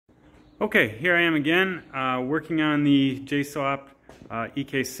Okay, here I am again, working on the JSWAP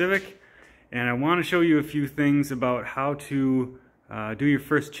EK Civic, and I want to show you a few things about how to do your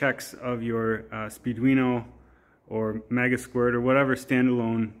first checks of your Speeduino or Megasquirt or whatever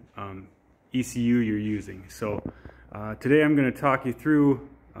standalone ECU you're using. So today I'm going to talk you through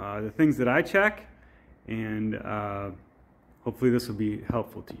the things that I check, and hopefully this will be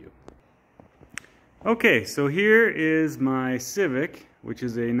helpful to you. Okay, so here is my Civic, which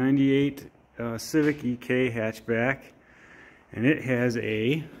is a 98 Civic EK hatchback, and it has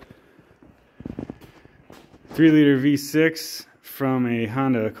a 3-liter V6 from a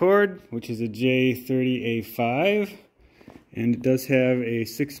Honda Accord, which is a J30A5, and it does have a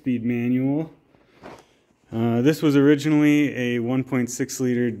 6-speed manual. This was originally a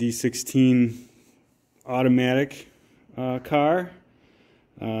 1.6-liter D16 automatic car,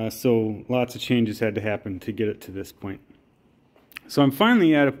 so lots of changes had to happen to get it to this point. So I'm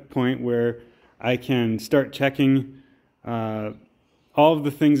finally at a point where I can start checking all of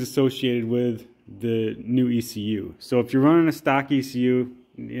the things associated with the new ECU. So if you're running a stock ECU,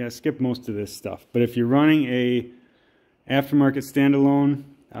 yeah, skip most of this stuff. But if you're running a aftermarket standalone,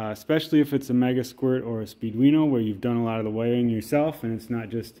 especially if it's a Megasquirt or a Speeduino where you've done a lot of the wiring yourself and it's not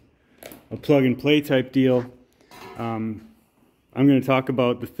just a plug-and-play type deal, I'm going to talk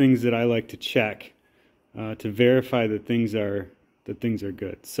about the things that I like to check to verify that things are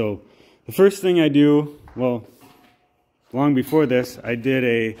good. So the first thing I do, well, long before this, I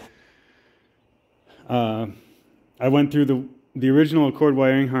did I went through the original Accord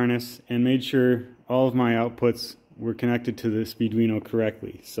wiring harness and made sure all of my outputs were connected to the Speeduino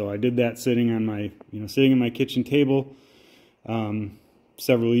correctly. So I did that sitting on my, sitting in my kitchen table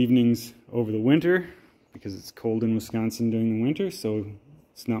several evenings over the winter, because it's cold in Wisconsin during the winter, so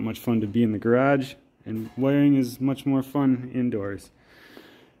it's not much fun to be in the garage, and wiring is much more fun indoors.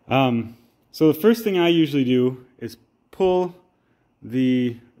 So the first thing I usually do is pull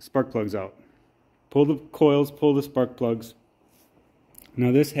the spark plugs out. Pull the coils, pull the spark plugs.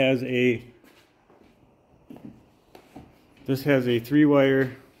 Now this has a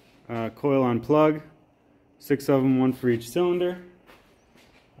 3-wire coil on plug, 6 of them, 1 for each cylinder.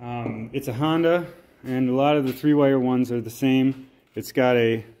 It's a Honda, and a lot of the 3-wire ones are the same. It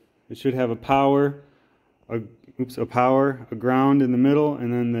should have a power, a ground in the middle,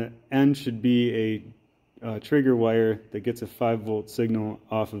 and then the end should be a trigger wire that gets a 5-volt signal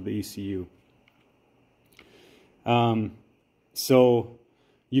off of the ECU. So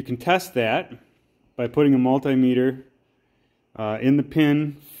you can test that by putting a multimeter in the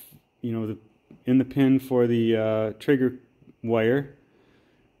pin, in the pin for the trigger wire,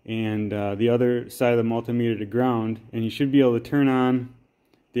 and the other side of the multimeter to ground, and you should be able to turn on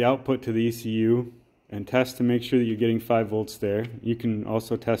the output to the ECU and test to make sure that you're getting 5 volts there. You can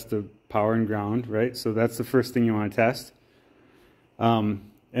also test the power and ground, right? So that's the first thing you want to test. And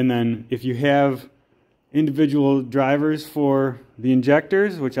then if you have individual drivers for the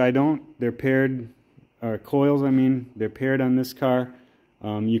injectors, which I don't, they're paired, or coils I mean, they're paired on this car.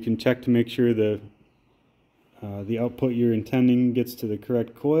 You can check to make sure the output you're intending gets to the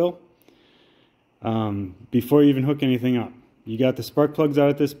correct coil before you even hook anything up. You got the spark plugs out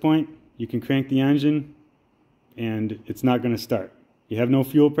at this point, you can crank the engine and it's not going to start. You have no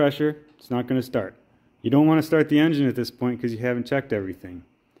fuel pressure, it's not going to start. You don't want to start the engine at this point because you haven't checked everything.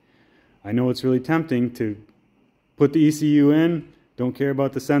 I know it's really tempting to put the ECU in, don't care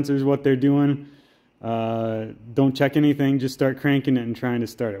about the sensors, what they're doing, don't check anything, just start cranking it and trying to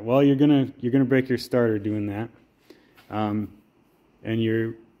start it. Well, you're gonna break your starter doing that, and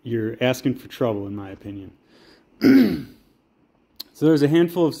you're asking for trouble, in my opinion. So there's a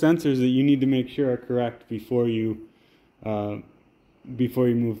handful of sensors that you need to make sure are correct before you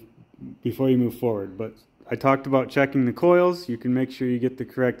move forward. But I talked about checking the coils. You can make sure you get the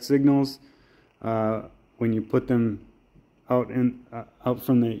correct signals when you put them out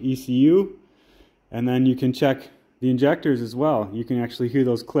from the ECU, and then you can check the injectors as well. You can actually hear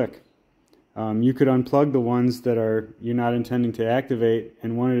those click. You could unplug the ones that you're not intending to activate,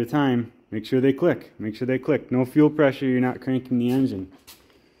 and one at a time, make sure they click. Make sure they click. No fuel pressure, you're not cranking the engine.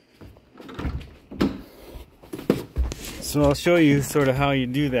 So I'll show you sort of how you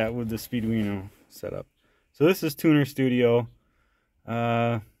do that with the Speeduino setup. So this is Tuner Studio.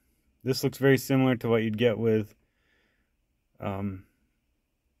 This looks very similar to what you'd get with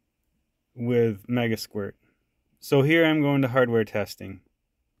Megasquirt. So here I'm going to hardware testing.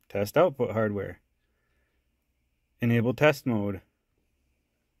 Test output hardware. Enable test mode.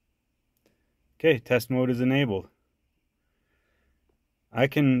 Okay, test mode is enabled. I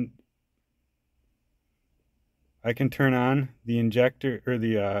can turn on the injector or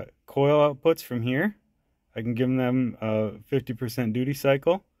the coil outputs from here. I can give them a 50% duty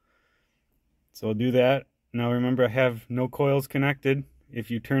cycle. So I'll do that. Now remember, I have no coils connected. If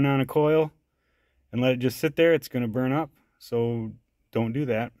you turn on a coil and let it just sit there, it's going to burn up. So don't do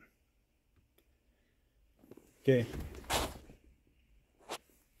that. Okay.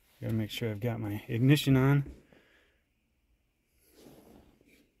 Gotta make sure I've got my ignition on.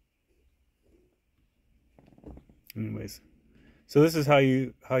 Anyways, so this is how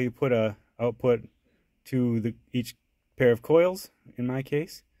you put a output to each pair of coils in my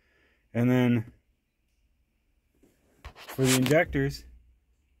case, and then for the injectors,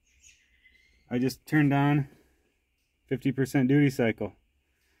 I just turned on 50% duty cycle.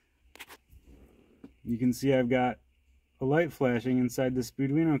 You can see I've got a light flashing inside the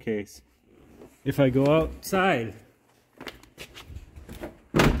Speeduino case. If I go outside,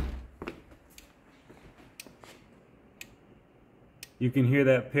 you can hear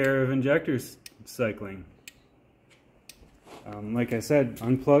that pair of injectors cycling. Like I said,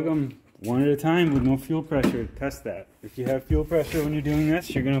 unplug them one at a time with no fuel pressure. Test that. If you have fuel pressure when you're doing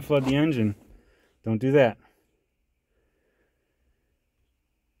this, you're going to flood the engine. Don't do that.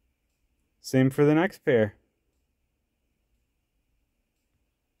 Same for the next pair.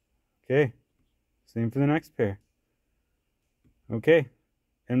 Okay. Same for the next pair. Okay.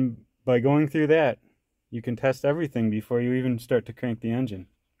 And by going through that, you can test everything before you even start to crank the engine.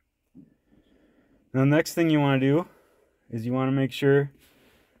 Now, the next thing you want to do is you want to make sure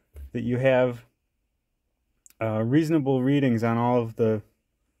that you have reasonable readings on all of the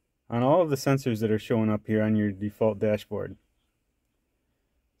sensors that are showing up here on your default dashboard.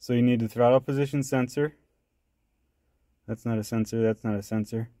 So you need the throttle position sensor. That's not a sensor. That's not a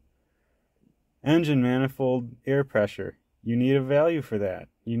sensor. Engine manifold air pressure. You need a value for that.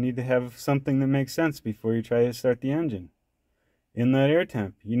 You need to have something that makes sense before you try to start the engine. Inlet air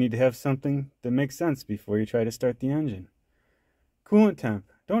temp. You need to have something that makes sense before you try to start the engine. Coolant temp.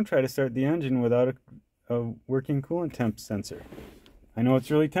 Don't try to start the engine without a working coolant temp sensor. I know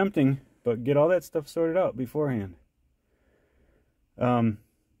it's really tempting, but get all that stuff sorted out beforehand. In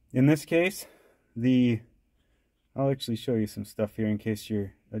this case, I'll actually show you some stuff here in case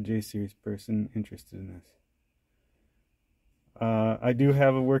you're a J-Series person interested in this. I do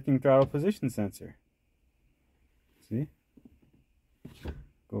have a working throttle position sensor. See?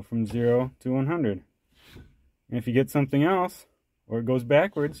 Go from 0 to 100. And if you get something else, or it goes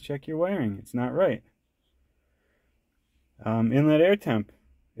backwards, check your wiring. It's not right. Inlet air temp.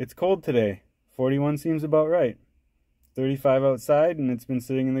 It's cold today. 41 seems about right. 35 outside, and it's been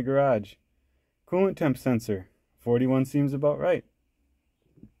sitting in the garage. Coolant temp sensor. 41 seems about right.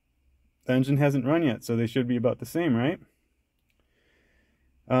 The engine hasn't run yet, so they should be about the same, right?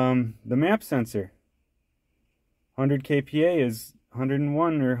 The map sensor. 100 kPa is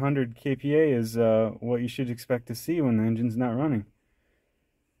 101 or 100 kPa is what you should expect to see when the engine's not running.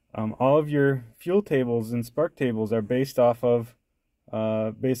 All of your fuel tables and spark tables are based off of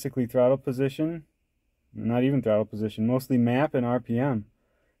basically throttle position, not even throttle position, mostly map and RPM.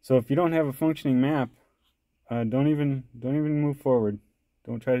 So if you don't have a functioning map, don't even move forward.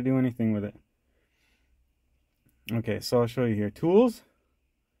 Don't try to do anything with it. Okay, so I'll show you here. Tools.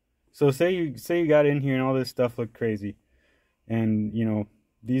 So say you got in here and all this stuff looked crazy, and you know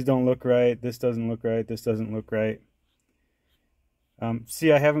these don't look right, this doesn't look right, this doesn't look right.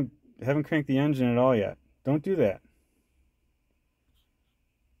 See, I haven't cranked the engine at all yet. Don't do that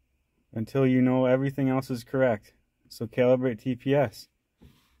until you know everything else is correct. So calibrate TPS.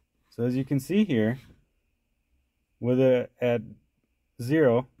 So as you can see here, with it at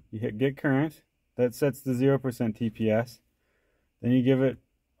 0, you hit get current. That sets the 0% TPS. Then you give it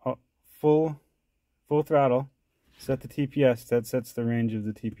full throttle, set the TPS. That sets the range of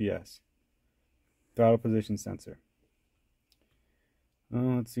the TPS. Throttle position sensor.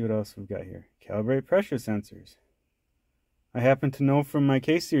 Let's see what else we've got here. Calibrate pressure sensors. I happen to know from my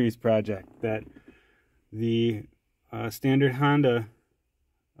K-Series project that the standard Honda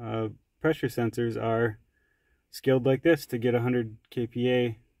pressure sensors are scaled like this to get 100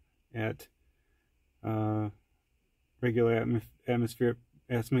 kPa at regular atmospheric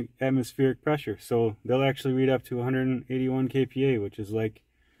pressure. So they'll actually read up to 181 kPa, which is like,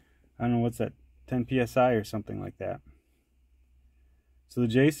 I don't know, what's that, 10 psi or something like that. So the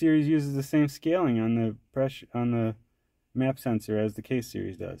J-Series uses the same scaling on the pressure on the map sensor as the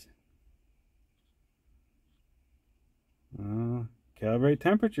K-Series does. Calibrate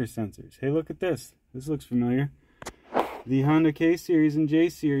temperature sensors. Hey, look at this. This looks familiar. The Honda K-Series and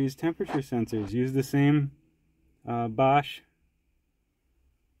J-Series temperature sensors use the same Bosch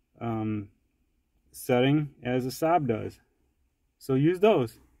setting as a Saab does. So use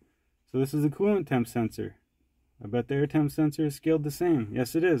those. So this is a coolant temp sensor. I bet the air temp sensor is scaled the same.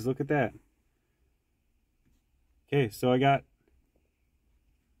 Yes, it is. Look at that. Okay, so I got,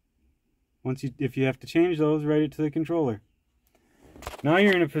 if you have to change those, write it to the controller. Now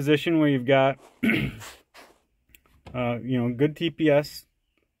you're in a position where you've got, good TPS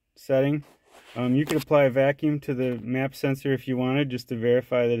setting. You could apply a vacuum to the map sensor if you wanted, just to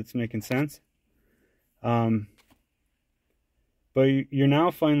verify that it's making sense. But you're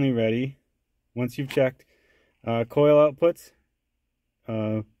now finally ready, once you've checked coil outputs,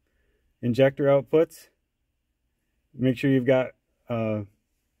 injector outputs. Make sure you've got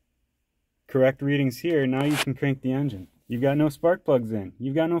correct readings here. Now you can crank the engine. You've got no spark plugs in.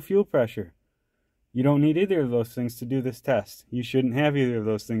 You've got no fuel pressure. You don't need either of those things to do this test. You shouldn't have either of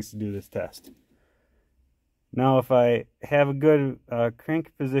those things to do this test. Now if I have a good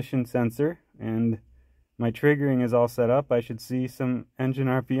crank position sensor and my triggering is all set up, I should see some engine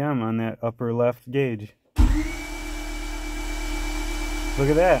RPM on that upper left gauge. Look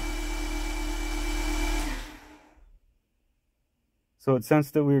at that. So it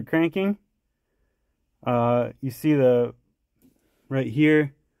sensed that we were cranking. You see right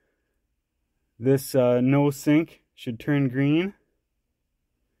here, this no sync should turn green.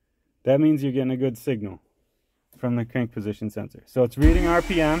 That means you're getting a good signal from the crank position sensor. So it's reading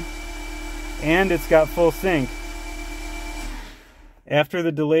RPM and it's got full sync. After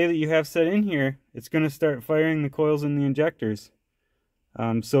the delay that you have set in here, it's going to start firing the coils and the injectors.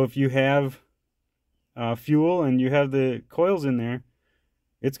 So if you have fuel and you have the coils in there,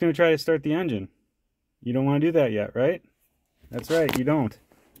 it's going to try to start the engine. You don't want to do that yet, right? That's right, you don't.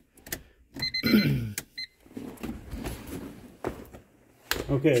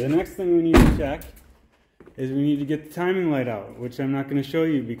 Okay, the next thing we need to check is we need to get the timing light out, which I'm not going to show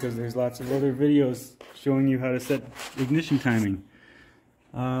you because there's lots of other videos showing you how to set ignition timing.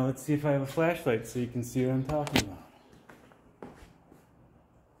 Let's see if I have a flashlight so you can see what I'm talking about.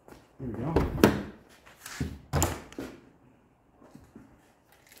 Here we go.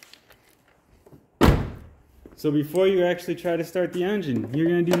 So before you actually try to start the engine, you're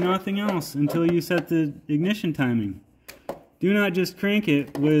going to do nothing else until you set the ignition timing. Do not just crank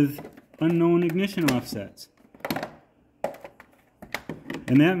it with unknown ignition offsets.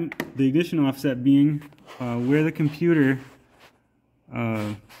 And the ignition offset being where the computer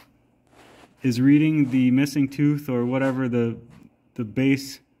is reading the missing tooth or whatever the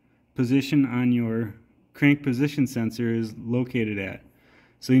base position on your crank position sensor is located at.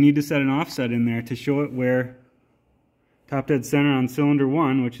 So you need to set an offset in there to show it where top dead center on cylinder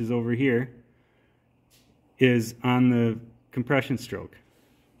 1, which is over here, is on the compression stroke.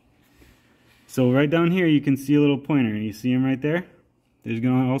 So right down here you can see a little pointer. You see him right there? There's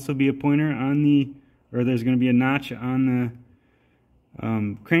going to also be a pointer on there's going to be a notch on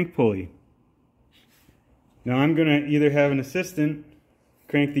the crank pulley. Now I'm going to either have an assistant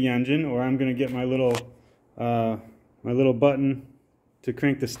crank the engine, or I'm going to get my little button to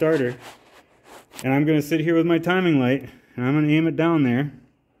crank the starter, and I'm going to sit here with my timing light and I'm going to aim it down there,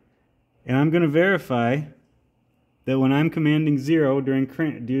 and I'm going to verify that when I'm commanding 0 during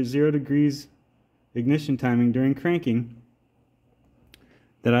 0 degrees ignition timing during cranking,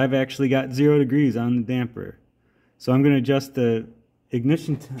 that I've actually got 0 degrees on the damper. So I'm going to adjust the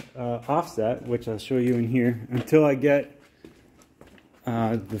ignition offset, which I'll show you in here, until I get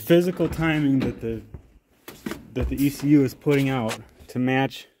the physical timing that the ECU is putting out to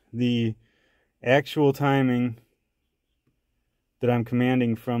match the actual timing that I'm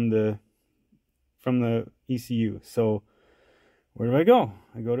commanding from the ECU. So where do I go?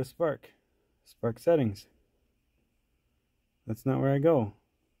 I go to Spark settings. That's not where I go.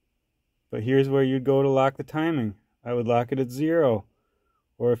 But here's where you'd go to lock the timing. I would lock it at 0.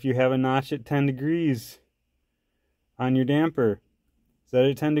 Or if you have a notch at 10 degrees on your damper, set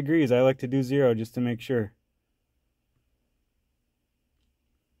it at 10 degrees. I like to do 0 just to make sure.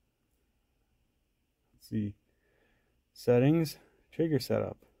 Let's see. Settings, trigger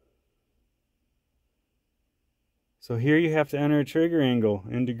setup. So here you have to enter a trigger angle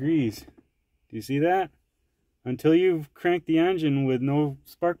in degrees. Do you see that? Until you've cranked the engine with no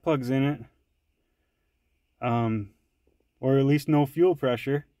spark plugs in it, or at least no fuel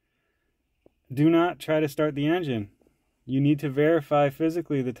pressure, do not try to start the engine. You need to verify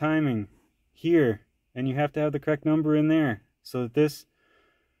physically the timing here, and you have to have the correct number in there so that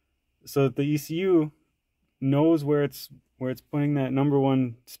the ECU knows where it's putting that number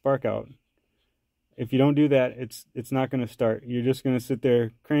 1 spark out. If you don't do that, it's not going to start. You're just going to sit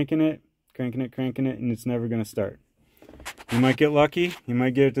there cranking it, and it's never going to start. You might get lucky, you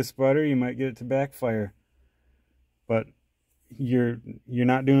might get it to sputter, you might get it to backfire. But you're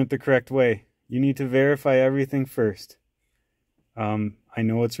not doing it the correct way. You need to verify everything first. I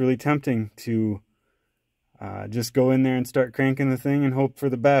know it's really tempting to just go in there and start cranking the thing and hope for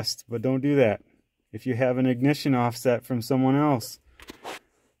the best, but don't do that. If you have an ignition offset from someone else,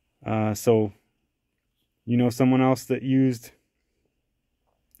 so you know someone else that used,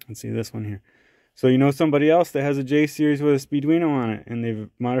 let's see this one here. So you know somebody else that has a J series with a Speeduino on it, and they've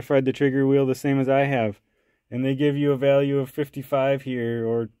modified the trigger wheel the same as I have, and they give you a value of 55 here,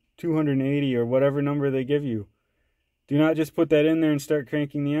 or 280, or whatever number they give you. Do not just put that in there and start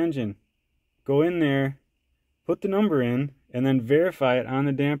cranking the engine. Go in there, put the number in, and then verify it on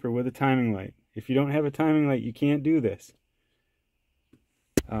the damper with a timing light. If you don't have a timing light, you can't do this.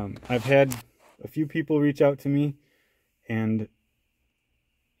 I've had a few people reach out to me, and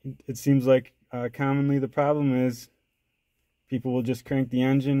it seems like commonly the problem is people will just crank the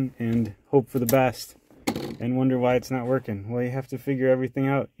engine and hope for the best and wonder why it's not working. Well, you have to figure everything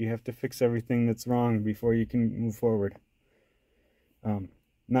out. You have to fix everything that's wrong before you can move forward.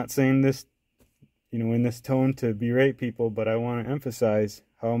 Not saying this, in this tone to berate people, but I want to emphasize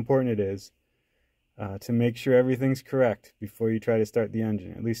how important it is to make sure everything's correct before you try to start the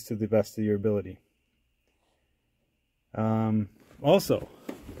engine, at least to the best of your ability. Also,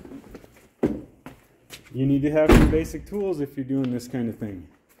 you need to have some basic tools if you're doing this kind of thing.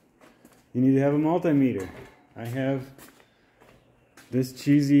 You need to have a multimeter. I have this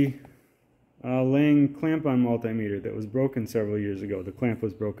cheesy Lang clamp-on multimeter that was broken several years ago. The clamp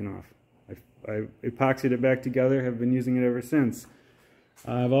was broken off. I epoxied it back together, have been using it ever since.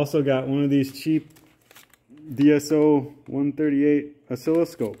 I've also got one of these cheap DSO 138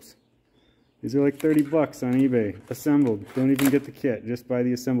 oscilloscopes. These are like 30 bucks on eBay, assembled. Don't even get the kit, just buy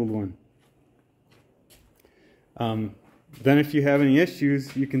the assembled one. Then if you have any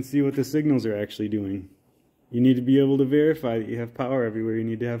issues, you can see what the signals are actually doing. You need to be able to verify that you have power everywhere you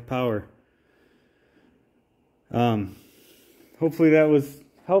need to have power. Hopefully that was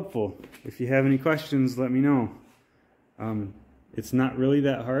helpful. If you have any questions, let me know. It's not really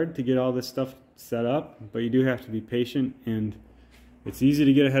that hard to get all this stuff set up, but you do have to be patient, and it's easy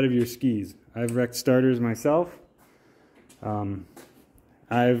to get ahead of your skis. I've wrecked starters myself.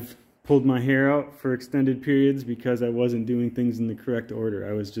 I've pulled my hair out for extended periods because I wasn't doing things in the correct order.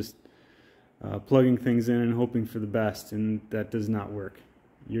 I was just plugging things in and hoping for the best, and that does not work.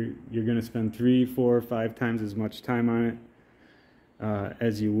 You're going to spend 3, 4, 5 times as much time on it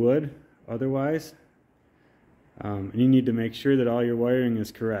as you would otherwise. And you need to make sure that all your wiring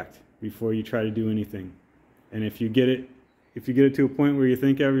is correct before you try to do anything. And if you get it to a point where you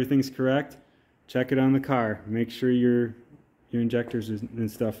think everything's correct, check it on the car. Make sure your injectors and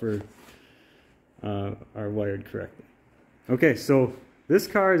stuff are wired correctly. Okay, so this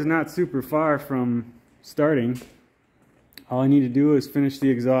car is not super far from starting. All I need to do is finish the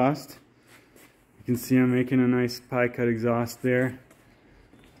exhaust. You can see I'm making a nice pie cut exhaust there.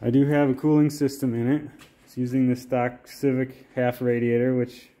 I do have a cooling system in it. It's using the stock Civic half radiator,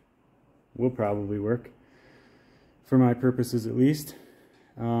 which will probably work for my purposes at least.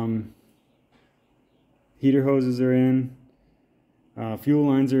 Heater hoses are in. Fuel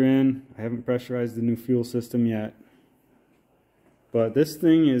lines are in. I haven't pressurized the new fuel system yet. But this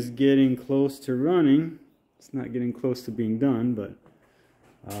thing is getting close to running. It's not getting close to being done, but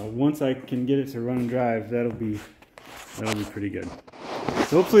once I can get it to run and drive, that'll be pretty good.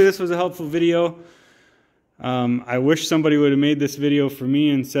 So hopefully this was a helpful video. I wish somebody would have made this video for me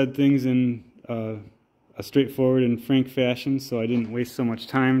and said things in a straightforward and frank fashion, so I didn't waste so much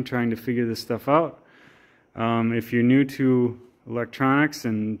time trying to figure this stuff out. If you're new to electronics,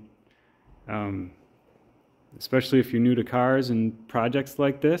 and especially if you're new to cars and projects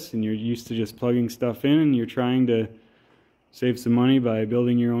like this, and you're used to just plugging stuff in and you're trying to save some money by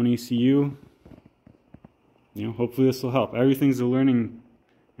building your own ECU, hopefully this will help. Everything's got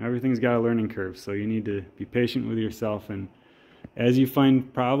a learning curve, so you need to be patient with yourself, and as you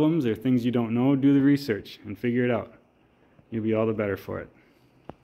find problems or things you don't know, do the research and figure it out. You'll be all the better for it.